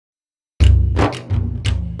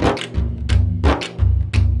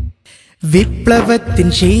വിപ്ലവത്തിൻ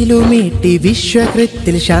ശീലുമീട്ടി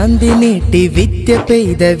വിശ്വകൃത്തിൽ ശാന്തി നീട്ടി വിദ്യ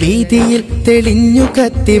പെയ്ത വീതിയിൽ തെളിഞ്ഞു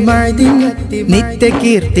കത്തി മഴതിൻ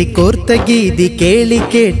നിത്യകീർത്തി കോർത്ത ഗീതി കേളി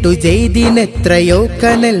കേട്ടു ജയ്ദിനെത്രയോ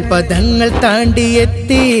കനൽ പദങ്ങൾ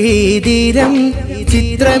താണ്ടിയെത്തി ധീരം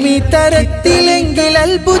ചിത്രമീ തരത്തിലെങ്കിൽ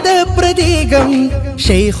അത്ഭുത പ്രതീകം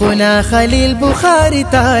ശൈഖുന ഖലീൽ ബുഖാരി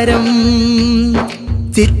താരം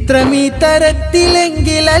ചിത്രമീ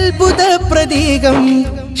തരത്തിലെങ്കിൽ അത്ഭുത പ്രതീകം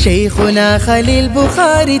ശൈഖുന ഖലീൽ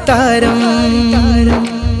ബുഖാരി താരം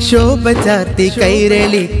ശോഭ ചാർത്തി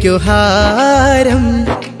കൈരളിക്കു ഹാരം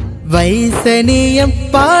വൈസനീയം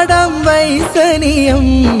പാടാം വൈസനീയം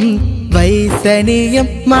വൈസനീയം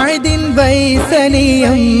മഅദിൻ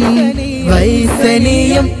വൈസനീയം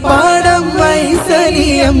വൈസനീയം പാടാം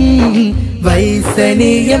വൈസനീയം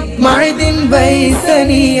വൈസനീയം മഅദിൻ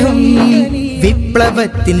വൈസനീയം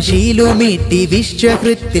വിപ്ലവത്തിൻ ശീലുമീട്ടി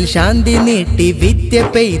വിശ്വകൃത്തിൽ ശാന്തി നീട്ടി വിദ്യ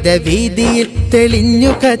പെയ്ത വീതിയിൽ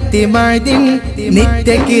തെളിഞ്ഞു കത്തി മഅദിൻ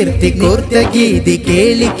നിത്യകീർത്തി കോർത്ത ഗീതി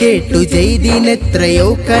കേളി കേട്ടു ജയ്ദിനെത്രയോ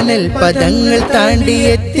കനൽ പദങ്ങൾ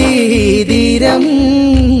താണ്ടിയെത്തി ധീരം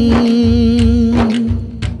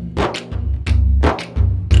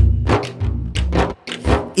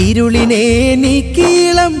ഇരുളിനെ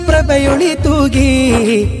നീക്കീളം പ്രഭയൊളി തൂകി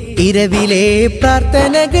ഇരവിലെ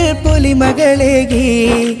പ്രാർത്ഥനകൾ പൊലിമകളേകി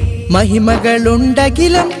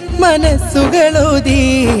മഹിമകളുണ്ടകിലും മനസ്സുകളോതി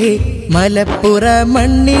മലപ്പുറ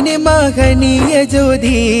മണ്ണിന് മഹനീയ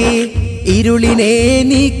ജ്യോതി ഇരുളിനെ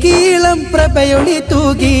നീക്കീളം പ്രഭയൊളി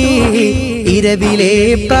തൂകി ഇരവിലെ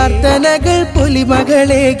പ്രാർത്ഥനകൾ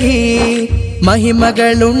പൊലിമകളേകി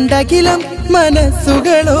മഹിമകളുണ്ടകിലും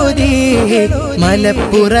മനസ്സുകളോതി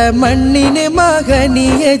മലപ്പുറ മണ്ണിന്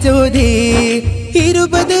മഹനീയ ജ്യോതി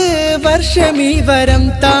 20 വർഷമീ വരം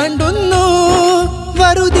താണ്ടുന്നു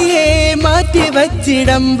വറുതിയെ മാറ്റി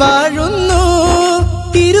വച്ചിടം വാഴുന്നു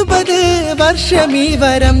 20 വർഷമീ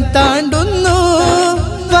വരം താണ്ടുന്നു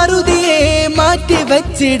വറുതിയെ മാറ്റി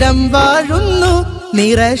വച്ചിടം വാഴുന്നു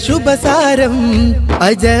നിറ ശുഭസാരം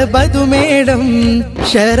അജബതുമേടം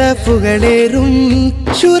ഷറഫുകളേറും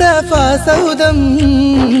ശുറഫ സൗദം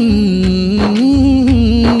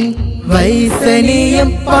വൈസനീയം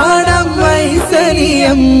പാടാം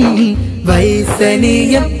വൈസനീയം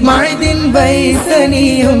വൈസനീയം മഅദിൻ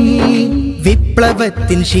വൈസനീയം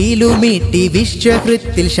വിപ്ലവത്തിൻ ശീലുമീട്ടി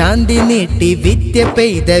വിശ്വകൃത്തിൽ ശാന്തി നീട്ടി വിദ്യ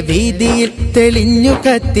പെയ്ത വീതിയിൽ തെളിഞ്ഞു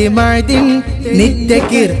കത്തി മഅദിൻ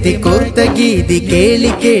നിത്യകീർത്തി കോർത്ത ഗീതി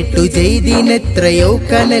കേളി കേട്ടു ജയ്ദിനെത്രയോ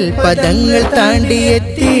കനൽ പദങ്ങൾ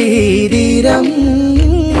താണ്ടിയെത്തി ധീരം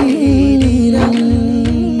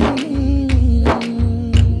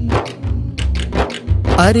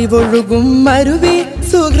അറിവൊഴുകും മരുവി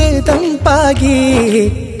സുഹൃതം പാകി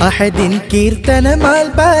അഹദിൻ കീർത്തനമാൽ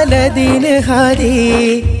ബാലദീന് ഹാരി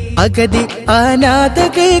അഗതി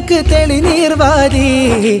അനാഥകൾക്ക് തെളിനീർവാരി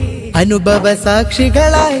അനുഭവ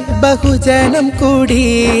സാക്ഷികളായി ബഹുജനം കൂടി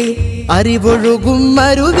അറിവൊഴുകും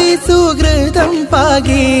മരുവി സുഹൃതം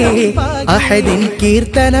പാകി അഹദിൻ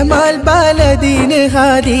കീർത്തനമാൽ ബാലദീന്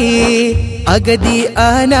ഹാരി അഗതി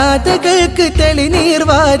അനാഥകൾക്ക്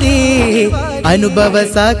തെളിനീർവാരി അനുഭവ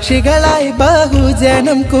സാക്ഷികളായി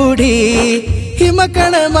ബഹുജനം കൂടി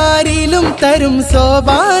ഹിമകണമാരിലും തരും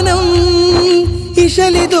സോപാനം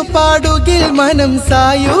ഇശലിതു പാടുകിൽ മനം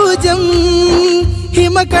സായൂജം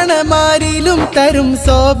ഹിമകണമാരിലും തരും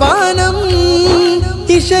സോപാനം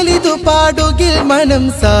ഇശലിതു പാടുകിൽ മനം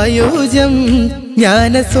സായൂജം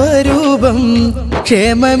ജ്ഞാനസ്വരൂപം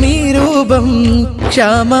ക്ഷേമമീ രൂപം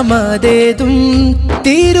ക്ഷാമമാതേതും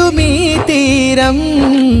തീരുമീ തീരം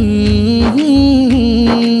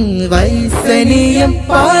വൈസനീയം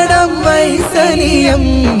പാടാം വൈസനീയം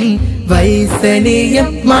വൈസനീയം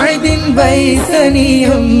മഅദിൻ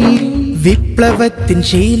വൈസനീയം വിപ്ലവത്തിൻ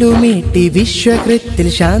ശീലുമീട്ടി വിശ്വകൃത്തിൽ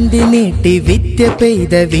ശാന്തി നീട്ടി വിദ്യ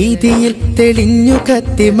പെയ്ത വീതിയിൽ തെളിഞ്ഞു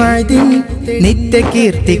കത്തി മഅദിൻ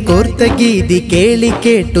നിത്യകീർത്തി കോർത്ത ഗീതി കേളി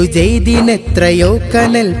കേട്ടു ജയ്ദിനെത്രയോ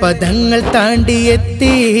കനൽ പദങ്ങൾ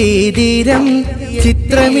താണ്ടിയെത്തി ധീരം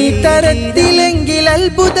ചിത്രമീ തരത്തിലെങ്കിൽ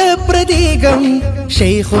അത്ഭുത പ്രതീകം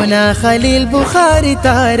ശൈഖുന ഖലീൽ ബുഖാരി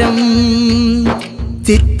താരം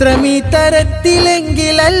ചിത്രമീ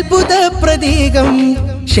തരത്തിലെങ്കിൽ അത്ഭുത പ്രതീകം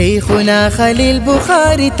ശൈഖുന ഖലീൽ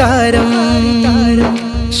ബുഖാരി താരം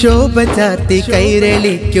ശോഭ ചാർത്തി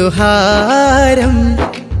കൈരളിക്കു ഹാരം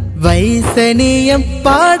വൈസനീയം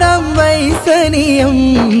പാടാം വൈസനീയം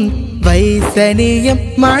വൈസനീയം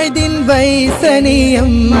മഅദിൻ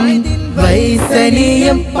വൈസനീയം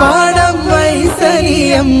വൈസനീയം പാടാം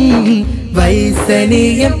വൈസനീയം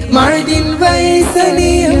വൈസനീയം മഅദിൻ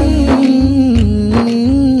വൈസനീയം